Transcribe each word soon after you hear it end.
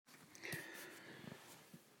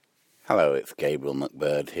Hello, it's Gabriel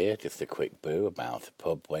McBird here. Just a quick boo about a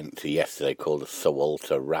pub went to yesterday called the Sir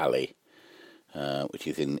Walter Raleigh, which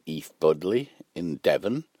is in East Budleigh in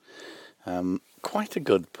Devon. Quite a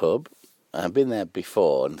good pub. I've been there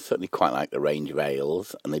before and certainly quite like the range of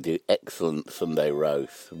ales, and they do excellent Sunday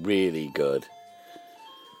roasts, really good.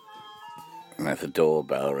 And there's a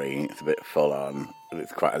doorbell ringing. It's a bit full on, but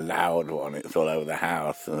it's quite a loud one. It's all over the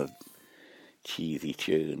house, and a cheesy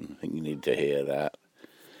tune. I think you need to hear that.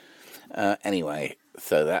 Anyway,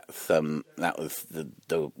 so that was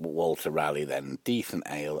the Walter Raleigh then. Decent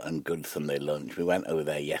ale and good Sunday lunch. We went over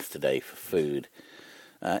there yesterday for food.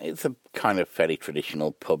 It's a kind of fairly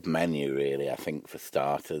traditional pub menu, really. I think for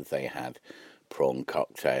starters they had prawn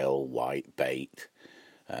cocktail, white bait,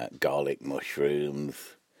 garlic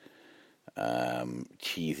mushrooms,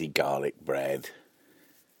 cheesy garlic bread.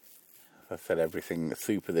 As I said, everything, the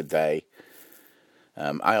soup of the day.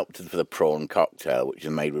 I opted for the prawn cocktail, which is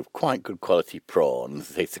made with quite good quality prawns.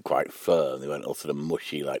 They tasted quite firm. They weren't all sort of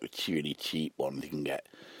mushy like the really cheap ones you can get.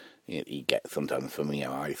 You get sometimes from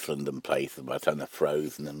Iceland and places. By the time they're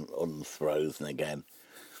frozen and unfrozen again,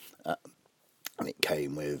 and it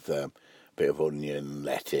came with a bit of onion,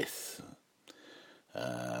 lettuce,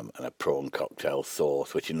 and a prawn cocktail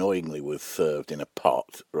sauce, which annoyingly was served in a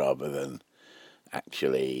pot rather than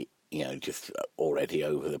actually, just already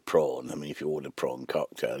over the prawn. I mean, if you order prawn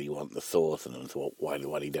cocktail, you want the sauce in them. So why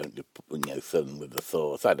you don't serve them with the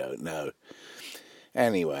sauce? I don't know.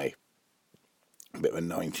 Anyway, a bit of a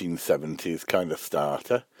 1970s kind of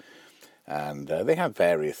starter. And they had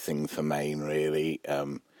various things for main, really.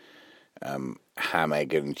 Ham,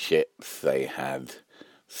 egg and chips. They had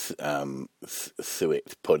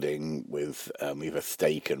suet pudding with either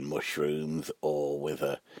steak and mushrooms or with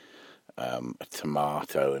a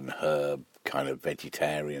tomato and herb kind of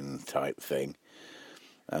vegetarian type thing.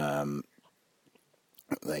 They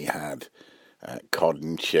had cod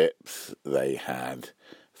and chips. They had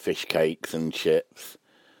fish cakes and chips,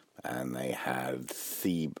 and they had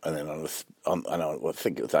and then I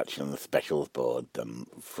think it was actually on the specials board,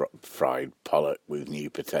 fried pollock with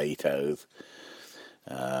new potatoes.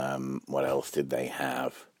 What else did they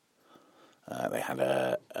have? They had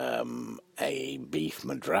a beef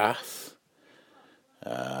madras,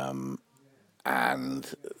 a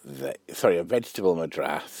vegetable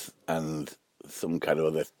madras, and some kind of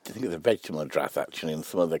other, I think it was a vegetable madras actually, and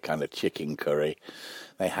some other kind of chicken curry.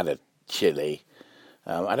 They had a chilli.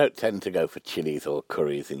 I don't tend to go for chilies or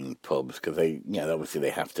curries in pubs because obviously they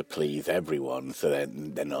have to please everyone, so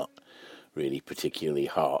they're not really particularly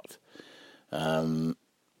hot.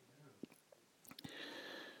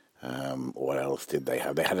 What else did they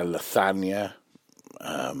have? They had a lasagna,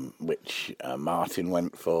 which Martin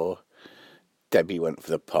went for. Debbie went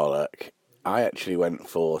for the pollock. I actually went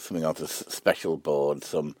for something off the special board,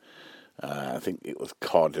 I think it was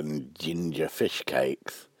cod and ginger fish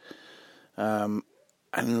cakes. And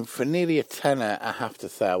for nearly a tenner, I have to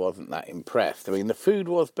say I wasn't that impressed. I mean, the food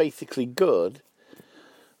was basically good,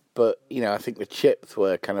 but, I think the chips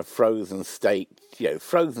were kind of frozen steak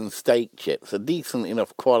chips, a decent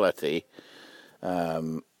enough quality,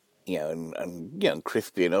 and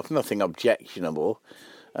crispy enough, nothing objectionable.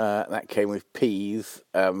 That came with peas,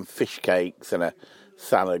 fish cakes, and a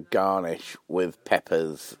salad garnish with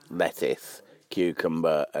peppers, lettuce,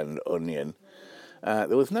 cucumber, and onion.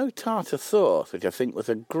 There was no tartar sauce, which I think was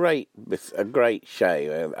a great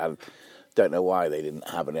shame. I don't know why they didn't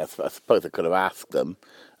have any. I suppose I could have asked them.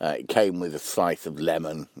 It came with a slice of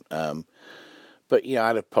lemon, but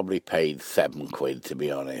I'd have probably paid £7, to be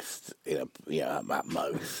honest. At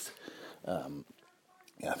most.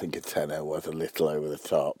 I think a tenner was a little over the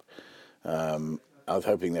top. I was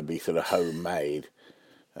hoping they'd be sort of homemade,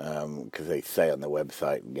 because they say on the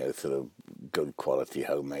website, sort of good quality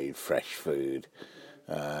homemade fresh food.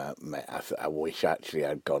 I wish actually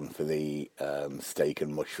I'd gone for the steak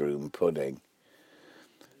and mushroom pudding.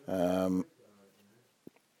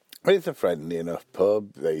 But it's a friendly enough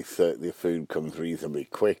pub. The food comes reasonably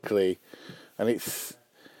quickly, and it's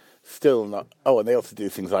still not. Oh, and they also do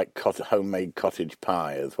things like homemade cottage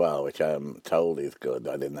pie as well, which I'm told is good.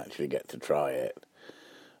 I didn't actually get to try it.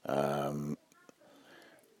 And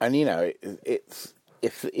it's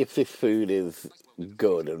if this food is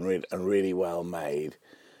good and really well made,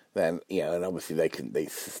 then and obviously they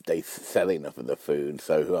sell enough of the food.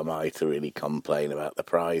 So who am I to really complain about the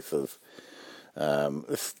prices?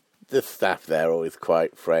 The staff there are always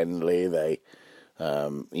quite friendly. They,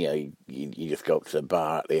 you just go up to the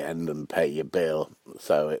bar at the end and pay your bill.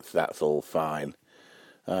 So that's all fine.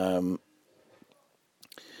 But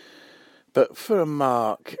for a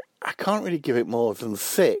mark, I can't really give it more than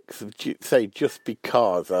 6. Say just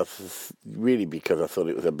because because I thought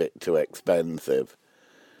it was a bit too expensive.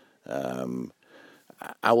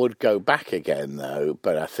 I would go back again though,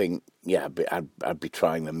 but I think I'd be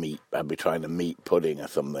trying the meat pudding or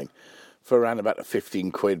something for around about the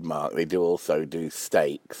 15 quid mark. They do also do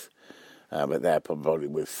steaks, but they're probably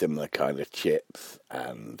with similar kind of chips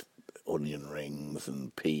and onion rings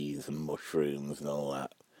and peas and mushrooms and all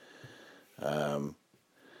that.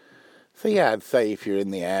 So yeah, I'd say if you're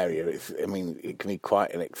in the area, it can be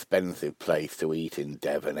quite an expensive place to eat in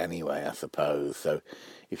Devon anyway, I suppose. So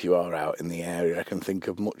if you are out in the area, I can think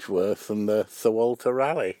of much worse than the Sir Walter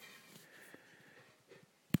Raleigh.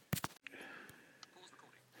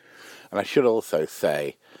 And I should also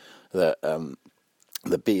say that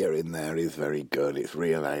the beer in there is very good. It's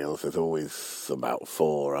real ales. There's always about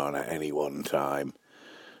 4 on at any one time.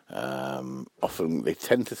 Often they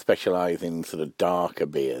tend to specialise in sort of darker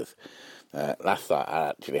beers. Last night I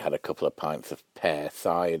actually had a couple of pints of pear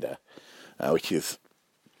cider, which is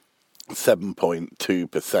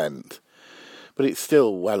 7.2%, but it's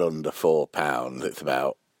still well under £4. I think it's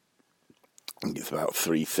about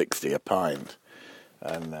 £3.60 a pint,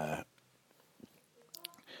 and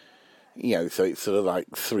so it's sort of like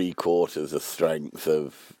 3/4 the strength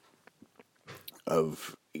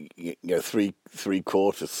of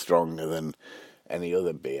three-quarters stronger than any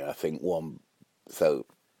other beer. I think one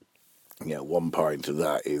pint of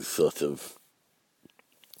that is sort of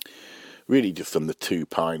really just under 2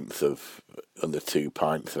 pints of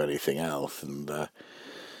anything else, and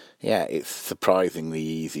it's surprisingly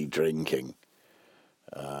easy drinking.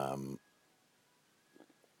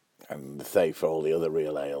 And say for all the other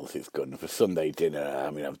real ales, it's good. And for Sunday dinner,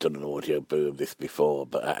 I've done an audio boo of this before,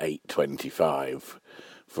 but at £8.25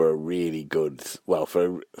 for a really good,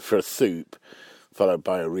 for a soup followed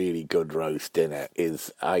by a really good roast dinner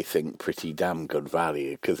is, I think, pretty damn good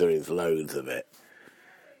value because there is loads of it.